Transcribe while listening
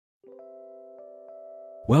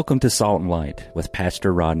Welcome to Salt and Light with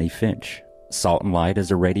Pastor Rodney Finch. Salt and Light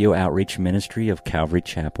is a radio outreach ministry of Calvary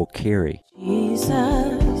Chapel, Cary. Jesus,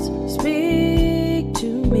 speak to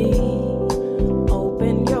me.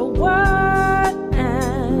 Open your word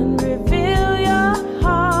and reveal your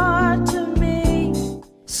heart to me.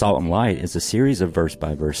 Salt and Light is a series of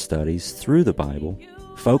verse-by-verse studies through the Bible,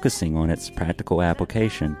 focusing on its practical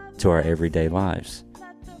application to our everyday lives.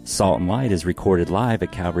 Salt and Light is recorded live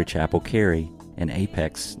at Calvary Chapel, Cary in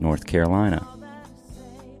Apex, North Carolina.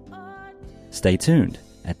 Stay tuned.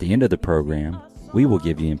 At the end of the program, we will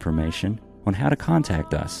give you information on how to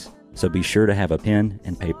contact us, so be sure to have a pen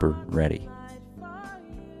and paper ready.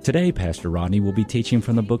 Today, Pastor Rodney will be teaching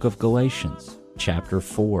from the book of Galatians, chapter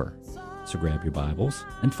 4. So grab your Bibles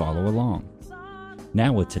and follow along.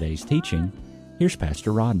 Now with today's teaching, here's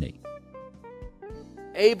Pastor Rodney.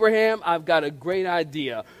 Abraham, I've got a great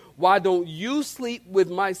idea. Why don't you sleep with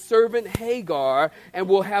my servant Hagar, and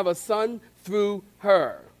we'll have a son through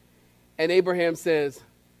her? And Abraham says,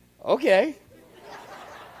 okay.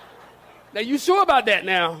 Now, you sure about that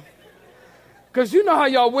now? Because you know how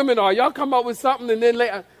y'all women are. Y'all come up with something and then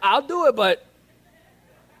later, I'll do it, but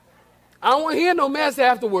I don't want to hear no mess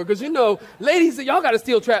afterward. Because, you know, ladies, y'all got a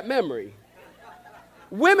steel trap memory.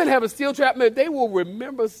 Women have a steel trap memory. They will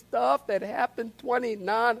remember stuff that happened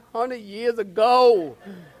 2,900 years ago.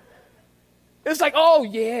 It's like, oh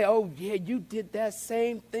yeah, you did that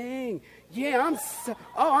same thing. Yeah,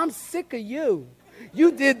 I'm sick of you.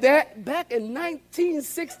 You did that back in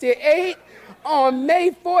 1968 on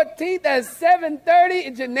May 14th at 7:30.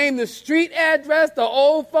 And you named the street address, the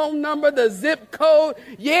old phone number, the zip code.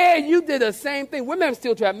 Yeah, you did the same thing. Women have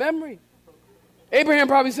steel trap memory. Abraham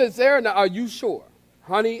probably said, Sarah, now are you sure?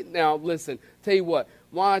 Honey, now listen, tell you what,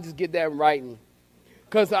 why don't I just get that in writing?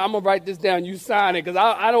 Because I'm going to write this down, you sign it, because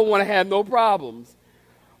I don't want to have no problems.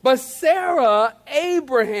 But Sarah,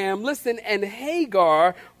 Abraham, listen, and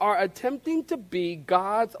Hagar are attempting to be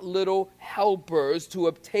God's little helpers to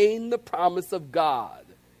obtain the promise of God.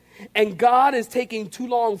 And God is taking too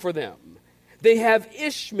long for them. They have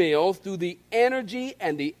Ishmael through the energy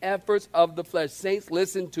and the efforts of the flesh. Saints,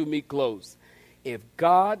 listen to me close. If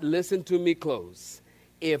God, listen to me close.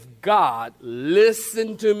 If God,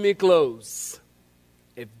 listen to me close.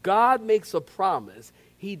 If God makes a promise,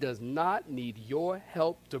 he does not need your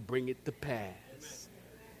help to bring it to pass.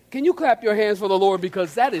 Can you clap your hands for the Lord?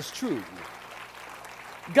 Because that is true.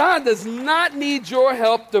 God does not need your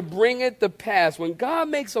help to bring it to pass. When God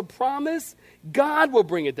makes a promise, God will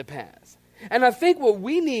bring it to pass. And I think what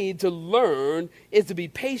we need to learn is to be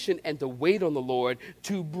patient and to wait on the Lord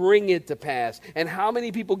to bring it to pass. And how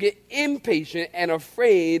many people get impatient and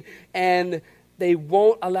afraid, and they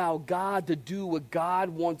won't allow God to do what God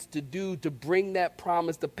wants to do to bring that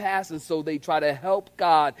promise to pass, and so they try to help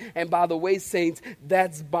God. And by the way, saints,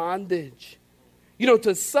 that's bondage. You know,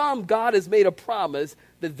 to some, God has made a promise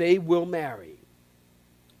that they will marry.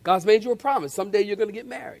 God's made you a promise. Someday you're going to get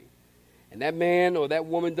married. And that man or that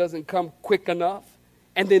woman doesn't come quick enough,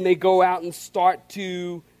 and then they go out and start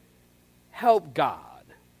to help God.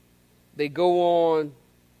 They go on,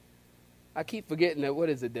 I keep forgetting that, what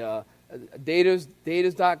is it,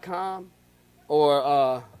 daters.com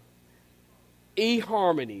or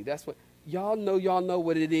eHarmony. That's what, y'all know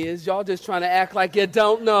what it is. Y'all just trying to act like you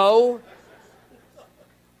don't know.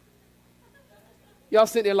 Y'all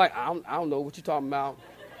sitting there like, I don't know what you're talking about.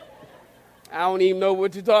 I don't even know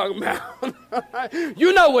what you're talking about.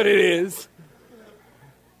 You know what it is.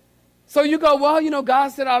 So you go, well, you know, God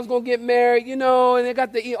said I was going to get married, you know, and they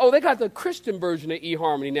got the Christian version of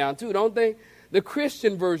eHarmony now too, don't they? The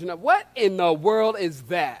Christian version of, what in the world is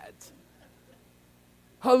that?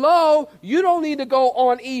 Hello, you don't need to go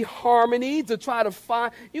on eHarmony to try to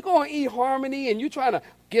find, you go on eHarmony and you try to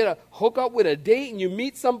hook up with a date and you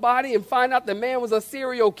meet somebody and find out the man was a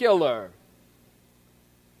serial killer.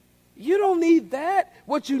 You don't need that.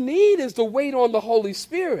 What you need is to wait on the Holy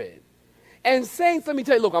Spirit. And saints, let me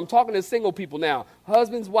tell you, look, I'm talking to single people now.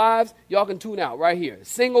 Husbands, wives, y'all can tune out right here.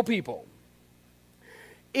 Single people.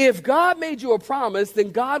 If God made you a promise, then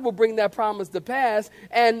God will bring that promise to pass,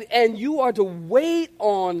 and you are to wait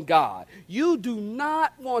on God. You do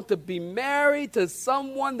not want to be married to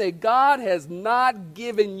someone that God has not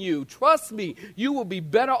given you. Trust me, you will be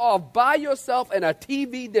better off by yourself and a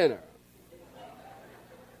TV dinner.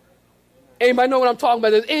 Anybody know what I'm talking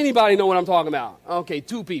about? Does anybody know what I'm talking about? Okay,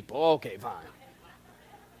 2 people. Okay, fine.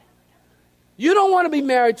 You don't want to be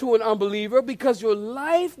married to an unbeliever because your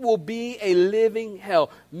life will be a living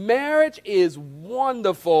hell. Marriage is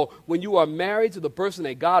wonderful when you are married to the person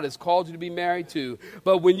that God has called you to be married to.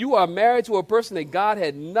 But when you are married to a person that God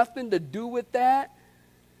had nothing to do with that,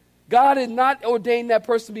 God did not ordain that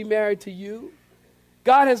person to be married to you.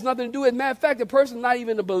 God has nothing to do with it. Matter of fact, the person's not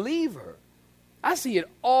even a believer. I see it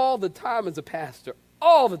all the time as a pastor,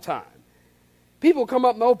 all the time. People come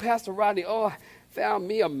up, no, Pastor Rodney, oh, I found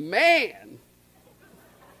me a man.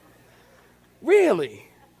 Really?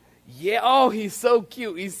 Yeah, oh, he's so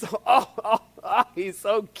cute. He's so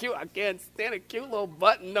cute. I can't stand it. Cute little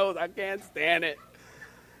button nose. I can't stand it.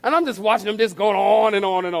 And I'm just watching them just going on and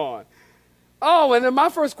on and on. Oh, and then my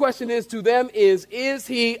first question is to them is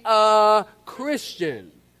he a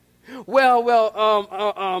Christian? Well,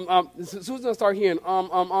 as soon as I start hearing,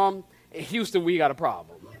 Houston, we got a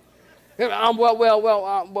problem. We're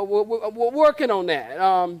working on that.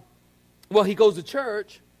 Well, he goes to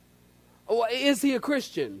church. Well, is he a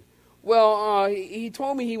Christian? Well, he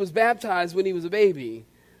told me he was baptized when he was a baby.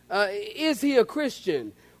 Is he a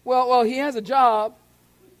Christian? Well, he has a job.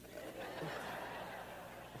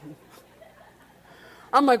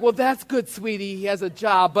 I'm like, well, that's good, sweetie. He has a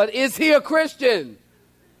job, but is he a Christian?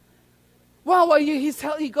 Well,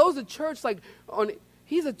 he goes to church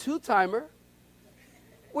he's a two-timer.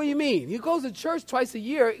 What do you mean? He goes to church twice a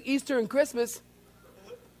year, Easter and Christmas.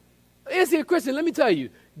 Is he a Christian? Let me tell you,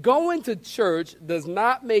 going to church does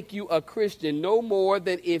not make you a Christian no more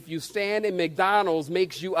than if you stand in McDonald's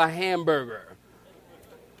makes you a hamburger.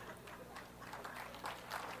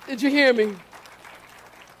 Did you hear me?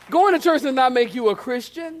 Going to church does not make you a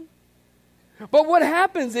Christian. But what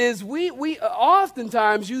happens is we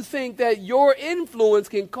oftentimes you think that your influence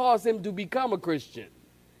can cause him to become a Christian.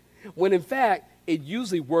 When in fact, it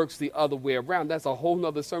usually works the other way around. That's a whole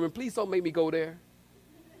nother sermon. Please don't make me go there.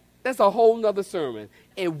 That's a whole nother sermon.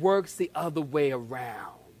 It works the other way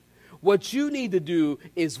around. What you need to do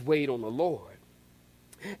is wait on the Lord.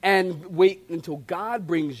 And wait until God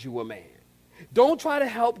brings you a man. Don't try to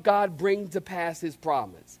help God bring to pass his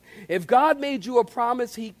promise. If God made you a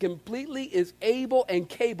promise, he completely is able and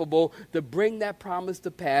capable to bring that promise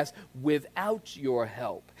to pass without your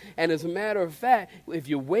help. And as a matter of fact, if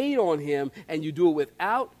you wait on him and you do it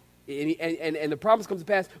without, and the promise comes to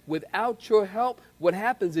pass without your help, what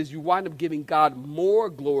happens is you wind up giving God more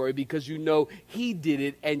glory because you know he did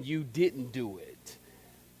it and you didn't do it.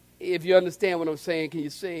 If you understand what I'm saying, can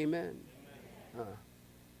you say amen?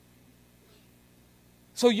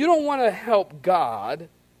 So you don't want to help God.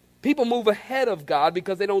 People move ahead of God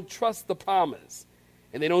because they don't trust the promise.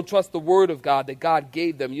 And they don't trust the word of God that God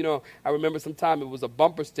gave them. You know, I remember sometime it was a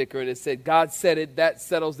bumper sticker and it said, God said it, that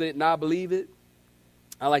settles it, and I believe it.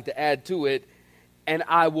 I like to add to it, and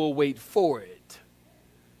I will wait for it.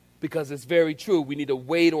 Because it's very true. We need to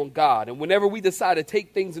wait on God. And whenever we decide to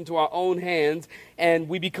take things into our own hands and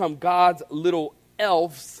we become God's little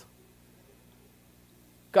elves,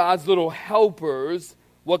 God's little helpers,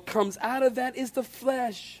 what comes out of that is the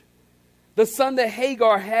flesh. The son that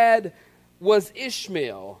Hagar had was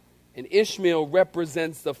Ishmael. And Ishmael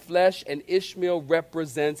represents the flesh, and Ishmael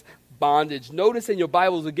represents bondage. Notice in your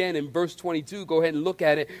Bibles again in verse 22, go ahead and look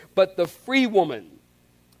at it. But the free woman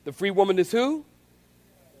is who?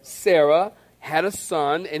 Sarah had a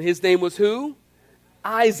son, and his name was who?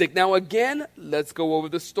 Isaac. Now again, let's go over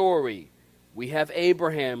the story. We have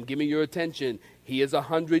Abraham. Give me your attention. He is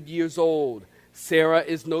 100 years old. Sarah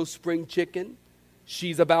is no spring chicken.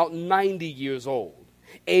 She's about 90 years old.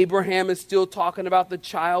 Abraham is still talking about the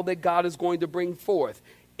child that God is going to bring forth.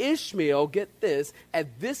 Ishmael, get this,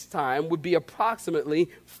 at this time would be approximately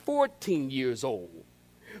 14 years old.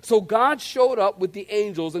 So God showed up with the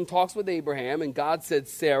angels and talks with Abraham, and God said,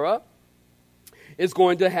 Sarah is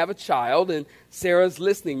going to have a child, and Sarah's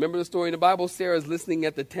listening. Remember the story in the Bible? Sarah's listening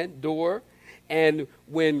at the tent door. And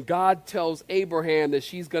when God tells Abraham that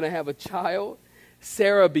she's going to have a child,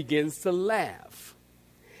 Sarah begins to laugh.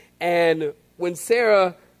 And when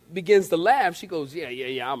Sarah begins to laugh, she goes, yeah,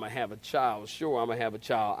 I'm going to have a child. Sure, I'm going to have a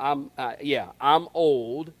child. I'm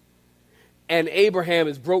old. And Abraham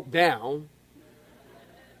is broke down.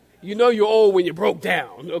 You know you're old when you're broke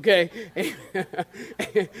down, okay?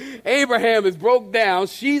 Abraham is broke down.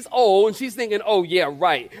 She's old, and she's thinking, oh, yeah,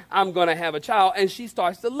 right, I'm going to have a child. And she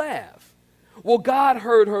starts to laugh. Well, God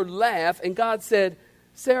heard her laugh, and God said,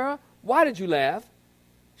 Sarah, why did you laugh?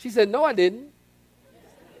 She said, no, I didn't.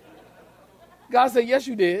 God said, yes,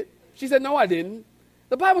 you did. She said, no, I didn't.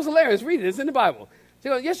 The Bible's hilarious. Read it. It's in the Bible. She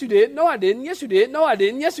goes, yes, you did. No, I didn't. Yes, you did. No, I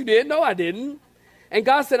didn't. Yes, you did. No, I didn't. And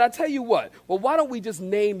God said, I tell you what. Well, why don't we just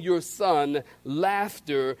name your son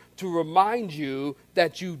Laughter to remind you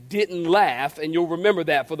that you didn't laugh, and you'll remember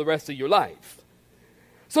that for the rest of your life.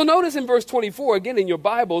 So notice in verse 24, again in your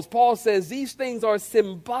Bibles, Paul says these things are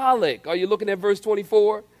symbolic. Are you looking at verse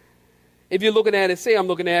 24? If you're looking at it, say I'm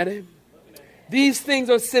looking at it. These things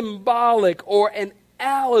are symbolic or an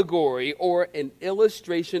allegory or an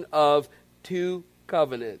illustration of two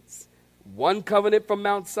covenants. One covenant from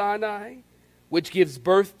Mount Sinai, which gives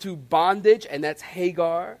birth to bondage, and that's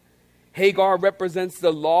Hagar. Hagar represents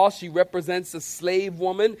the law. She represents a slave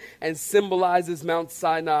woman and symbolizes Mount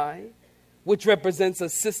Sinai, which represents a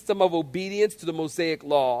system of obedience to the Mosaic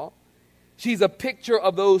law. She's a picture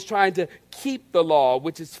of those trying to keep the law,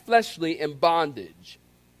 which is fleshly and bondage.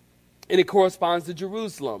 And it corresponds to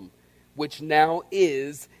Jerusalem, which now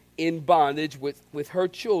is in bondage with her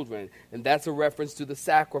children. And that's a reference to the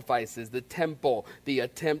sacrifices, the temple, the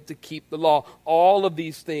attempt to keep the law. All of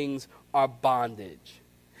these things are bondage.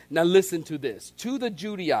 Now listen to this. To the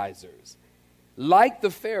Judaizers, like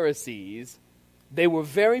the Pharisees, they were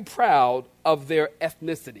very proud of their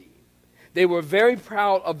ethnicity. They were very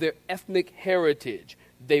proud of their ethnic heritage.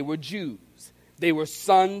 They were Jews. They were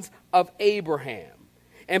sons of Abraham.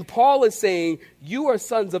 And Paul is saying, you are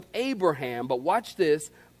sons of Abraham, but watch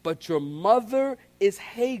this, but your mother is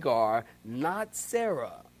Hagar, not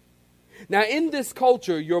Sarah. Now, in this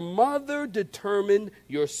culture, your mother determined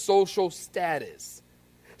your social status.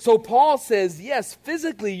 So Paul says, yes,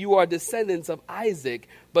 physically you are descendants of Isaac,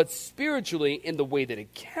 but spiritually, in the way that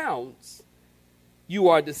it counts, you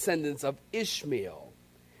are descendants of Ishmael.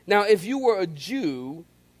 Now, if you were a Jew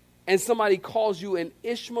and somebody calls you an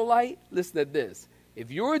Ishmaelite, listen to this. If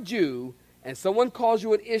you're a Jew and someone calls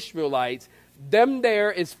you an Ishmaelite, them there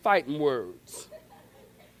is fighting words.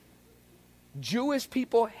 Jewish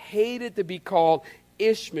people hated to be called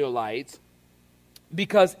Ishmaelites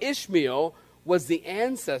because Ishmael was the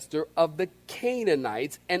ancestor of the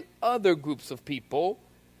Canaanites and other groups of people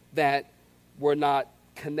that were not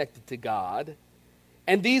connected to God.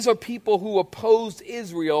 And these are people who opposed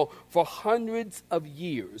Israel for hundreds of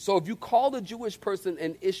years. So if you call a Jewish person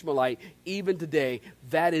an Ishmaelite, even today,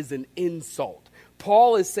 that is an insult.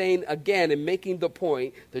 Paul is saying again and making the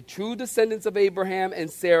point, the true descendants of Abraham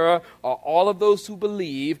and Sarah are all of those who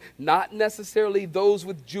believe, not necessarily those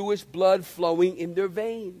with Jewish blood flowing in their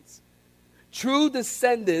veins. True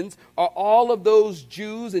descendants are all of those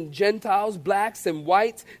Jews and Gentiles, blacks and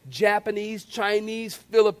whites, Japanese, Chinese,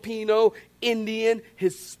 Filipino, Indian,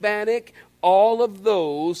 Hispanic, all of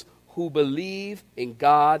those who believe in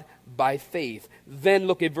God by faith. Then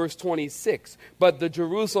look at verse 26. But the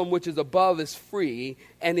Jerusalem which is above is free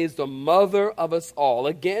and is the mother of us all.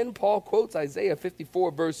 Again, Paul quotes Isaiah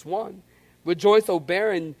 54 verse 1. Rejoice, O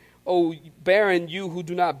barren, you who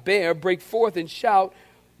do not bear. Break forth and shout,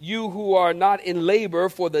 you who are not in labor,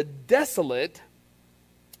 for the desolate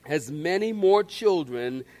has many more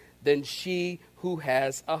children than she who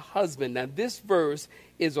has a husband. Now, this verse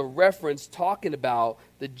is a reference talking about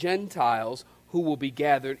the Gentiles who will be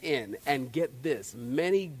gathered in. And get this,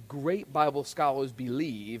 many great Bible scholars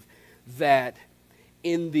believe that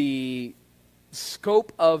in the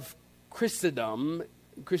scope of Christianity,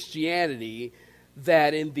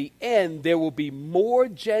 that in the end there will be more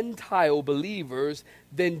Gentile believers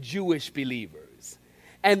than Jewish believers.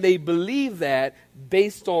 And they believe that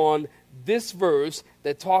based on this verse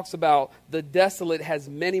that talks about the desolate has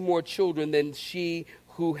many more children than she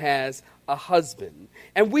who has a husband.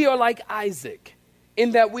 And we are like Isaac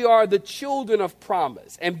in that we are the children of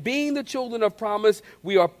promise. And being the children of promise,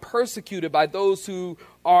 we are persecuted by those who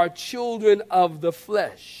are children of the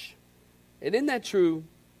flesh. And isn't that true?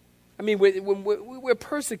 I mean, we're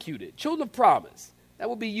persecuted. Children of promise. That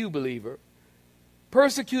would be you, believer.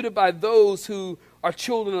 Persecuted by those who are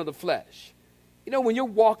children of the flesh. You know, when you're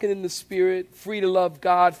walking in the Spirit, free to love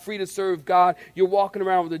God, free to serve God, you're walking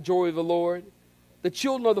around with the joy of the Lord. The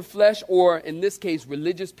children of the flesh, or in this case,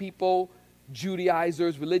 religious people,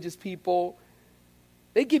 Judaizers, religious people,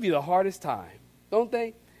 they give you the hardest time, don't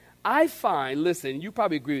they? I find, listen, you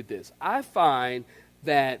probably agree with this, I find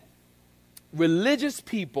that religious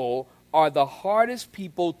people are the hardest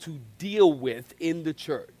people to deal with in the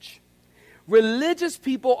church. Religious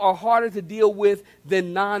people are harder to deal with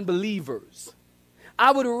than non-believers.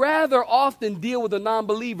 I would rather often deal with a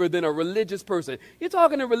non-believer than a religious person. You're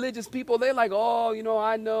talking to religious people, they're like, oh, you know,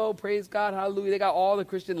 I know, praise God, hallelujah. They got all the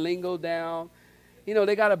Christian lingo down. You know,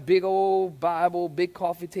 they got a big old Bible, big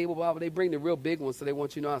coffee table Bible. They bring the real big ones so they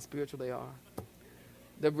want you to know how spiritual they are.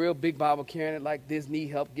 The real big Bible carrying it like this, need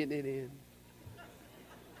help getting it in.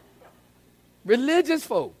 Religious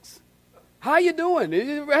folks. How you doing?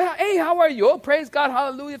 Hey, how are you? Oh, praise God,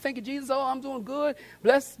 hallelujah, thank you, Jesus. Oh, I'm doing good.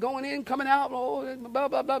 Blessed, going in, coming out. Oh, blah,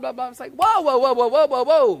 blah, blah, blah, blah. It's like, whoa, whoa, whoa, whoa, whoa, whoa,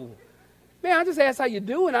 whoa. Man, I just asked how you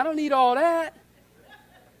doing. I don't need all that.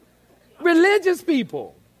 Religious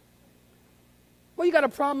people. Well, you got a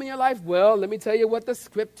problem in your life? Well, let me tell you what the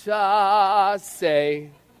scriptures say.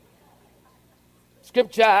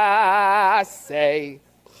 Scripture say.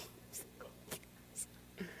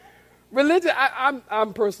 Religion,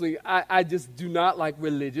 I'm personally, I just do not like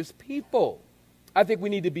religious people. I think we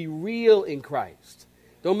need to be real in Christ.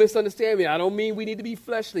 Don't misunderstand me. I don't mean we need to be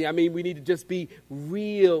fleshly. I mean we need to just be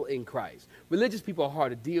real in Christ. Religious people are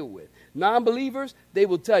hard to deal with. Non-believers, they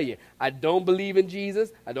will tell you, I don't believe in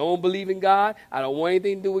Jesus. I don't believe in God. I don't want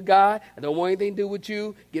anything to do with God. I don't want anything to do with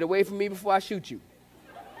you. Get away from me before I shoot you.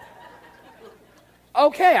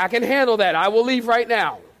 Okay, I can handle that. I will leave right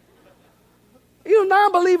now. You know,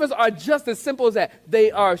 non-believers are just as simple as that.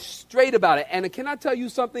 They are straight about it. And can I tell you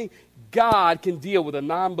something? God can deal with a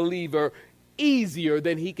non-believer easier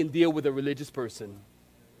than he can deal with a religious person.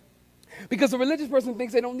 Because a religious person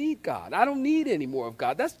thinks they don't need God. I don't need any more of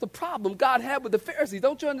God. That's the problem God had with the Pharisees.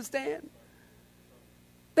 Don't you understand?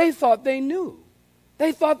 They thought they knew.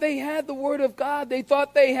 They thought they had the word of God. They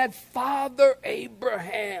thought they had Father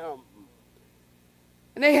Abraham.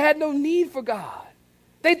 And they had no need for God.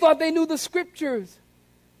 They thought they knew the scriptures.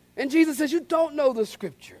 And Jesus says, you don't know the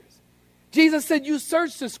scriptures. Jesus said, you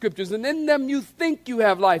search the scriptures, and in them you think you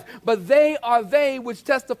have life, but they are they which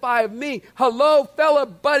testify of me. Hello, fella,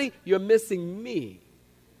 buddy, you're missing me.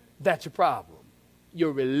 That's your problem.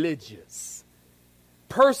 You're religious.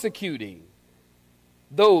 Persecuting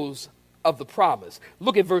those of the promise.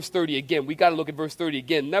 Look at verse 30 again. We got to look at verse 30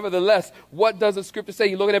 again. Nevertheless, what does the scripture say?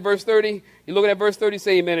 You looking at verse 30? You looking at verse 30?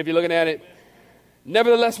 Say amen if you're looking at it.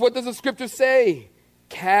 Nevertheless, what does the scripture say?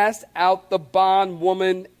 Cast out the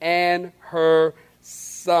bondwoman and her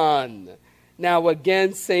son. Now,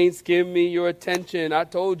 again, saints, give me your attention. I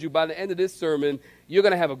told you by the end of this sermon, you're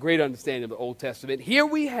going to have a great understanding of the Old Testament. Here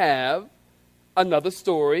we have another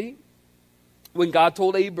story when God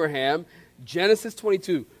told Abraham, Genesis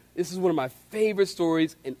 22. This is one of my favorite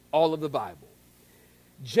stories in all of the Bible.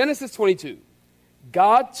 Genesis 22.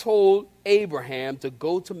 God told Abraham to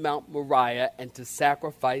go to Mount Moriah and to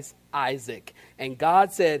sacrifice Isaac. And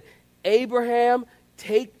God said, Abraham,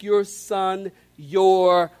 take your son,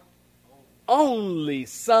 your only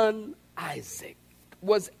son, Isaac.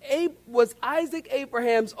 Was Isaac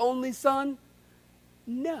Abraham's only son?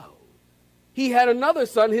 No. He had another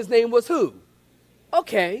son. His name was who?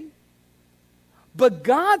 Okay. But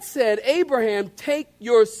God said, Abraham, take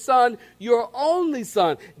your son, your only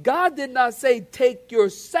son. God did not say, take your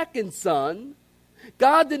second son.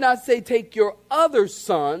 God did not say, take your other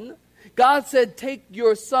son. God said, take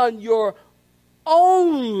your son, your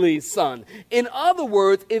only son. In other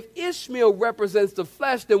words, if Ishmael represents the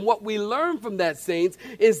flesh, then what we learn from that, saints,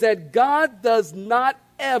 is that God does not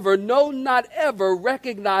ever, no, not ever,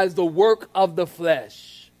 recognize the work of the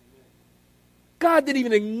flesh. God didn't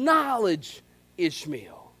even acknowledge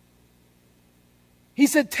Ishmael. He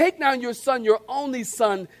said, take now your son, your only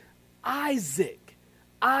son, Isaac.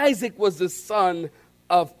 Isaac was the son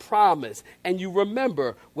of promise. And you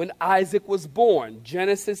remember when Isaac was born,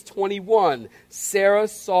 Genesis 21, Sarah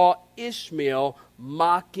saw Ishmael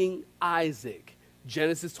mocking Isaac.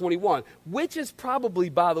 Genesis 21, which is probably,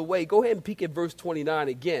 by the way, go ahead and peek at verse 29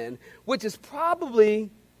 again, which is probably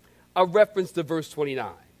a reference to verse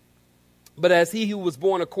 29. But as he who was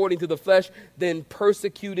born according to the flesh then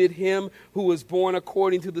persecuted him who was born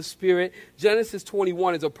according to the Spirit. Genesis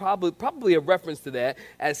 21 is probably a reference to that,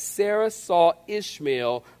 as Sarah saw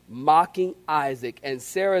Ishmael mocking Isaac. And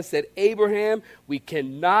Sarah said, Abraham, we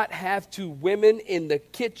cannot have two women in the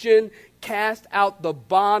kitchen. Cast out the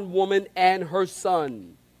bondwoman and her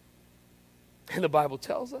son. And the Bible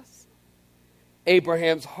tells us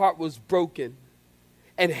Abraham's heart was broken.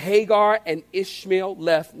 And Hagar and Ishmael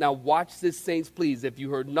left. Now watch this, saints, please. If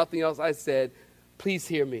you heard nothing else I said, please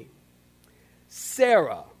hear me.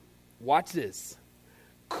 Sarah, watch this,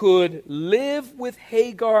 could live with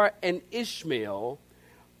Hagar and Ishmael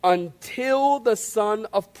until the son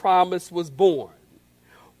of promise was born.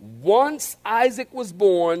 Once Isaac was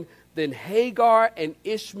born, then Hagar and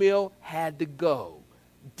Ishmael had to go.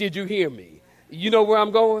 Did you hear me? You know where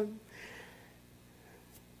I'm going?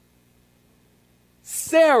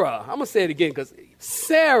 Sarah, I'm going to say it again because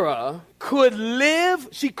Sarah could live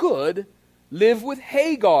with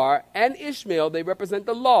Hagar and Ishmael. They represent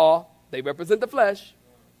the law. They represent the flesh.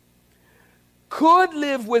 Could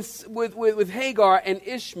live with Hagar and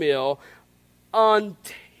Ishmael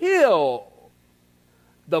until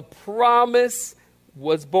the promise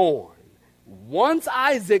was born. Once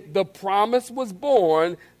Isaac, the promise was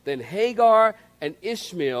born, then Hagar and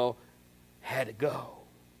Ishmael had to go.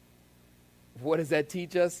 What does that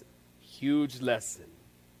teach us? Huge lesson.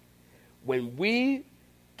 When we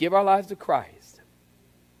give our lives to Christ,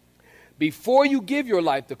 before you give your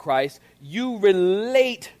life to Christ, you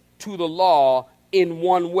relate to the law in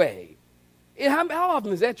one way. How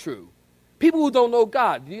often is that true? People who don't know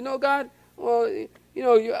God. Do you know God? Well,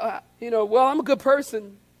 well, I'm a good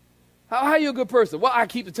person. How are you a good person? Well, I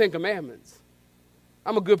keep the 10 Commandments.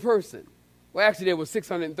 I'm a good person. Well, actually, there were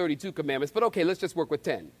 632 commandments, but okay, let's just work with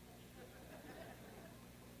 10.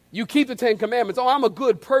 You keep the 10 Commandments. Oh, I'm a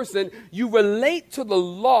good person. You relate to the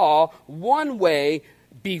law one way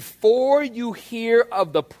before you hear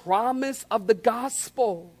of the promise of the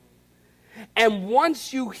gospel. And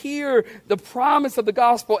once you hear the promise of the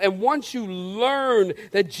gospel, and once you learn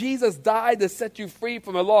that Jesus died to set you free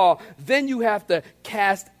from the law, then you have to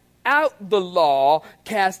cast out the law,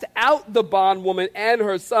 cast out the bondwoman and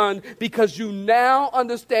her son, because you now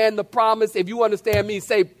understand the promise. If you understand me,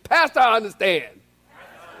 say, Pastor, I understand.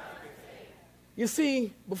 You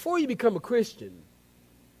see, before you become a Christian,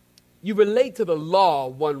 you relate to the law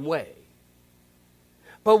one way.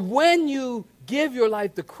 But when you give your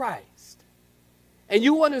life to Christ, and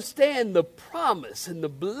you understand the promise and the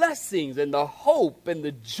blessings and the hope and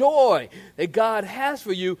the joy that God has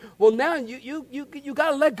for you, well, now you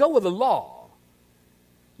got to let go of the law.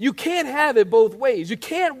 You can't have it both ways. You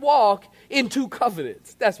can't walk in two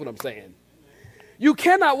covenants. That's what I'm saying. You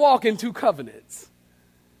cannot walk in two covenants.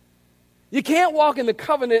 You can't walk in the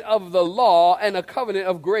covenant of the law and a covenant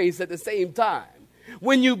of grace at the same time.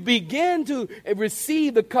 When you begin to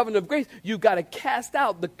receive the covenant of grace, you've got to cast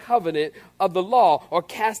out the covenant of the law, or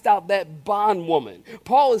cast out that bondwoman.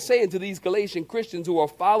 Paul is saying to these Galatian Christians who are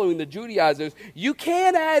following the Judaizers, you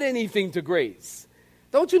can't add anything to grace.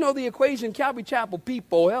 Don't you know the equation, Calvary Chapel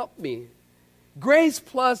people, help me. Grace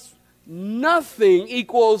plus nothing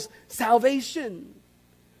equals salvation.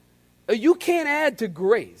 You can't add to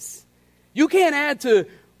grace. You can't add to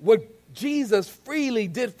what Jesus freely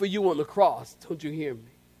did for you on the cross. Don't you hear me?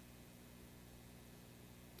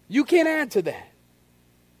 You can't add to that.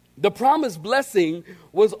 The promised blessing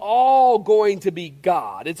was all going to be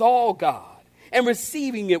God. It's all God. And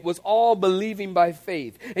receiving it was all believing by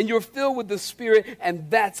faith. And you're filled with the Spirit,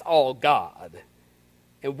 and that's all God.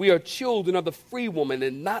 And we are children of the free woman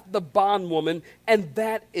and not the bondwoman, and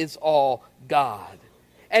that is all God.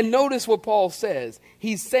 And notice what Paul says.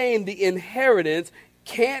 He's saying the inheritance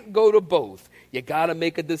can't go to both. You got to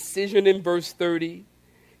make a decision in verse 30.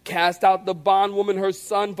 Cast out the bondwoman, her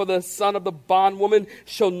son, for the son of the bondwoman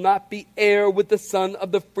shall not be heir with the son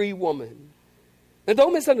of the free woman. Now,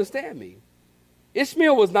 don't misunderstand me.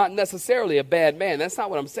 Ishmael was not necessarily a bad man. That's not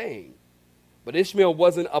what I'm saying. But Ishmael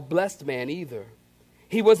wasn't a blessed man either.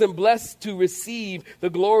 He wasn't blessed to receive the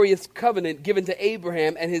glorious covenant given to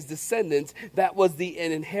Abraham and his descendants. That was the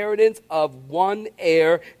inheritance of one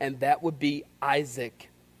heir, and that would be Isaac.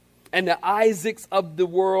 And the Isaacs of the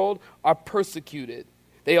world are persecuted.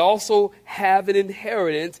 They also have an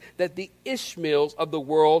inheritance that the Ishmaels of the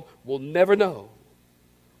world will never know.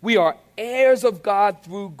 We are heirs of God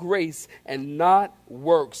through grace and not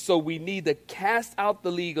works. So we need to cast out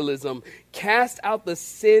the legalism, cast out the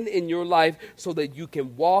sin in your life so that you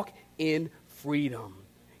can walk in freedom.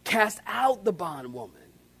 Cast out the bondwoman.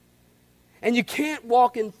 And you can't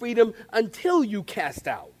walk in freedom until you cast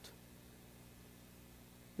out.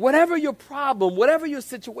 Whatever your problem, whatever your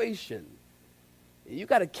situation, you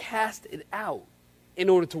got to cast it out in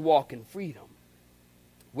order to walk in freedom.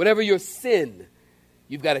 Whatever your sin,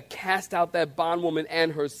 you've got to cast out that bondwoman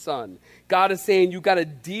and her son. God is saying you've got to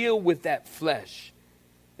deal with that flesh.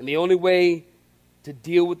 And the only way to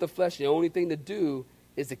deal with the flesh, the only thing to do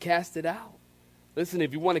is to cast it out. Listen,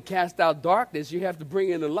 if you want to cast out darkness, you have to bring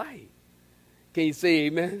in the light. Can you say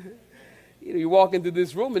amen? You walk into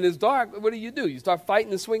this room and it's dark. What do? You start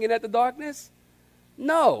fighting and swinging at the darkness?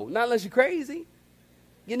 No, not unless you're crazy.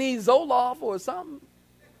 You need Zoloft or something.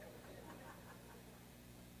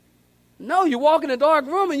 No, you walk in a dark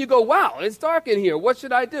room and you go, wow, it's dark in here. What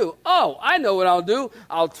should I do? Oh, I know what I'll do.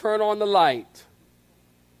 I'll turn on the light.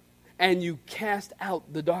 And you cast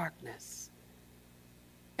out the darkness.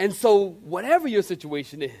 And so whatever your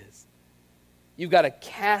situation is, you've got to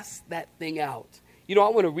cast that thing out. You know,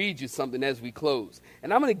 I want to read you something as we close.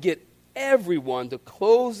 And I'm going to get everyone to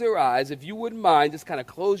close their eyes. If you wouldn't mind, just kind of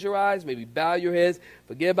close your eyes, maybe bow your heads,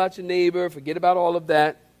 forget about your neighbor, forget about all of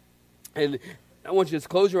that. And I want you to just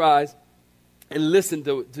close your eyes and listen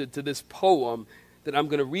to this poem that I'm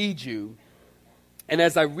going to read you. And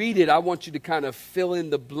as I read it, I want you to kind of fill in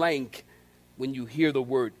the blank when you hear the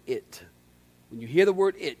word it. When you hear the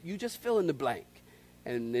word it, you just fill in the blank.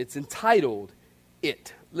 And it's entitled,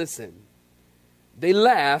 It. Listen. They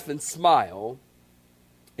laugh and smile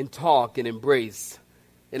and talk and embrace,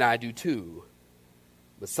 and I do too.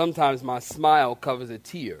 But sometimes my smile covers a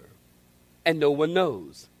tear, and no one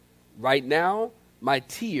knows. Right now, my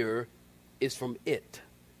tear is from it.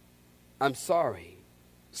 I'm sorry.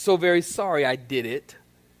 So very sorry I did it.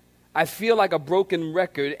 I feel like a broken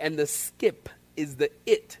record, and the skip is the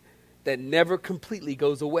it that never completely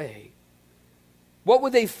goes away. What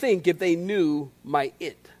would they think if they knew my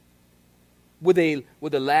it? Would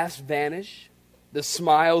the laughs vanish? The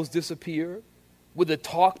smiles disappear? Would the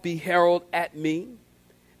talk be hurled at me?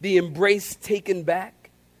 The embrace taken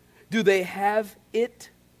back? Do they have it?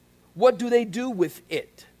 What do they do with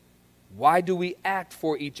it? Why do we act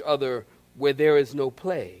for each other where there is no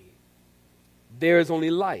play? There is only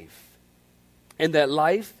life. And that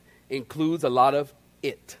life includes a lot of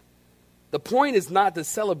it. The point is not to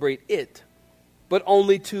celebrate it, but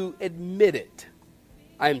only to admit it.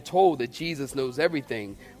 I am told that Jesus knows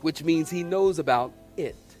everything, which means he knows about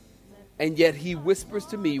it. And yet he whispers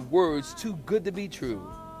to me words too good to be true.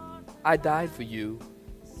 I died for you.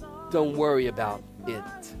 Don't worry about it.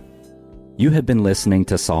 You have been listening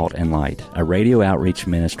to Salt and Light, a radio outreach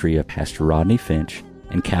ministry of Pastor Rodney Finch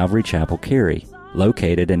and Calvary Chapel Cary,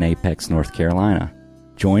 located in Apex, North Carolina.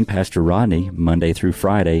 Join Pastor Rodney Monday through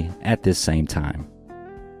Friday at this same time.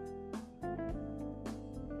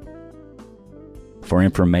 For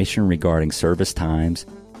information regarding service times,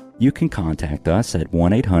 you can contact us at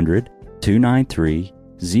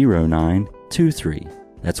 1-800-293-0923.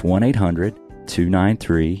 That's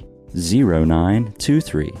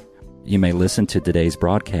 1-800-293-0923. You may listen to today's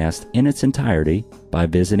broadcast in its entirety by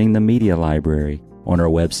visiting the media library on our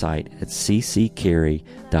website at cccary.org.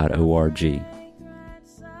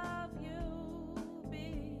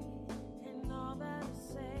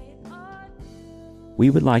 We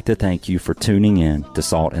would like to thank you for tuning in to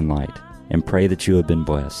Salt and Light and pray that you have been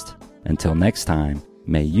blessed. Until next time,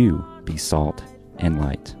 may you be salt and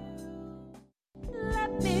light.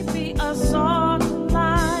 Let me be a salt.